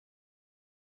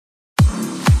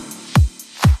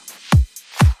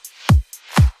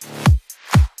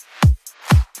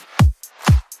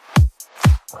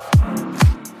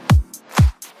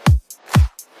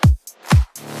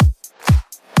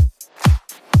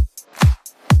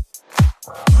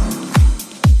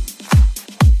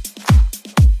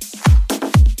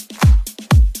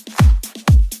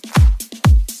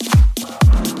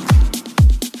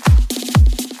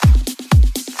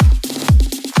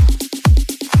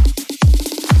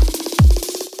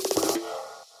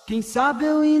Quem sabe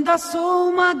eu ainda sou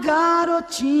uma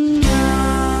garotinha,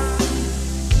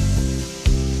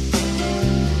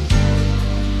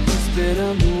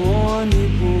 esperando o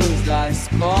ônibus da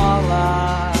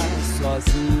escola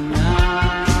sozinha,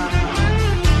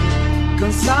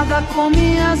 cansada com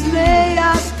minhas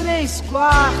meias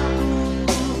 3/4,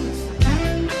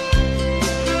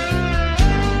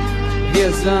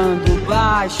 rezando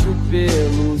baixo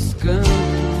pelos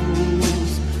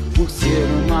cantos, por ser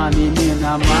uma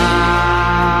menina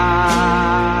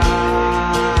má.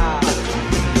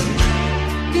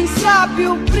 Quem sabe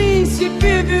o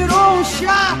príncipe virou um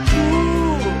chato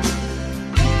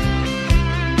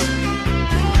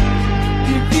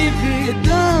que vive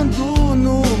dando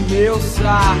no meu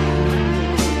saco.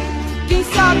 Quem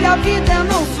sabe a vida é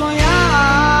não sonhar.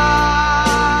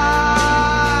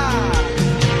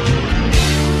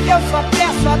 Eu só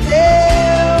peço a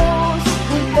Deus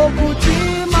um pouco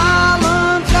de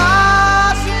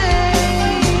malandragem,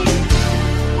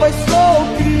 pois sou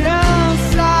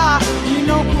criança e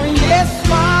não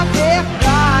conheço a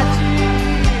verdade.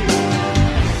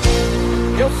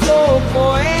 Eu sou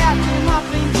poeta e não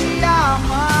aprendi a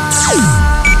amar.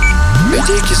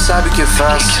 DJ que sabe o que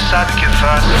faz,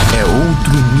 é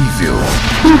outro nível.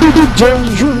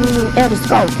 DJ Juninho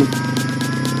Eroscalk.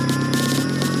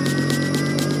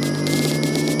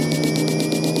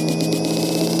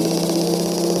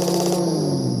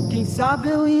 Sabe,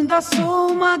 eu ainda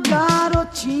sou uma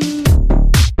garotinha.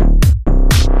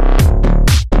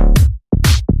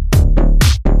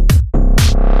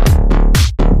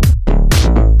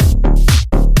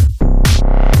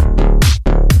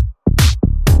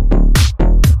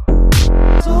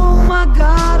 Sou uma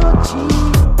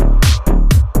garotinha.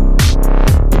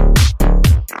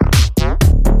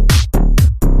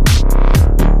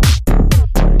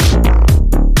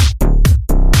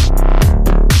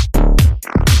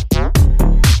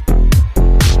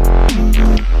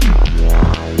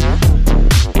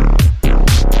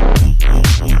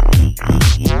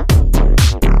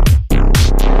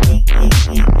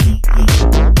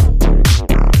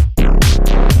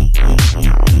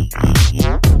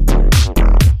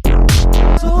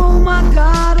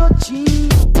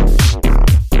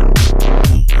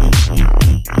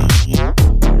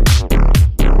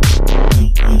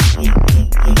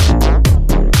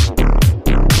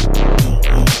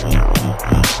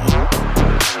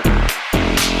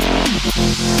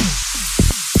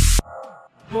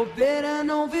 Bobeira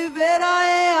não viver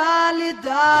a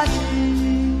realidade,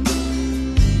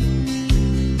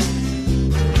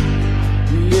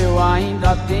 e eu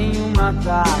ainda tenho uma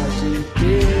tarde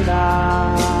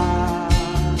inteira.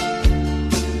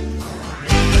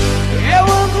 Eu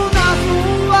ando nas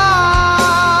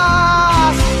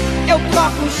ruas, eu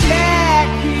troco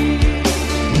cheque,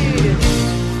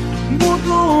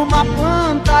 mudo uma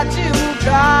planta de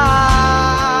lugar,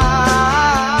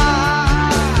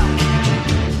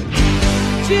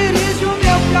 dirijo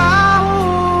meu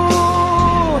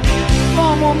carro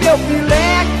como meu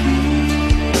pileque,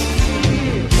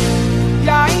 e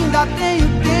ainda tenho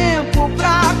tempo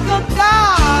pra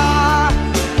cantar,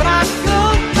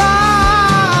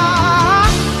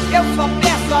 Eu só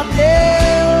peço a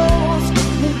Deus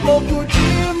um pouco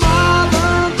de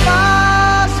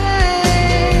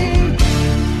malandragem,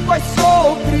 pois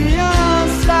sou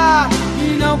criança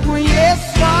e não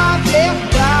conheço a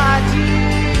verdade.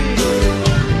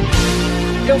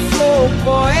 Eu sou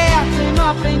poeta e não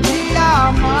aprendi a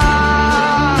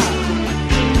amar.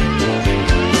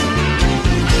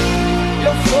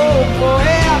 Eu sou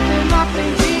poeta e não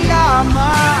aprendi a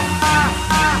amar.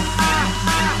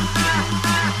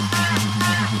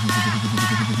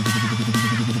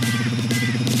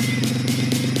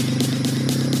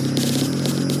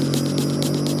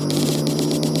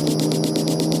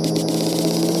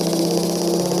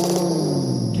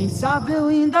 Quem sabe eu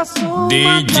ainda sou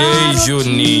DJ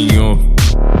Juninho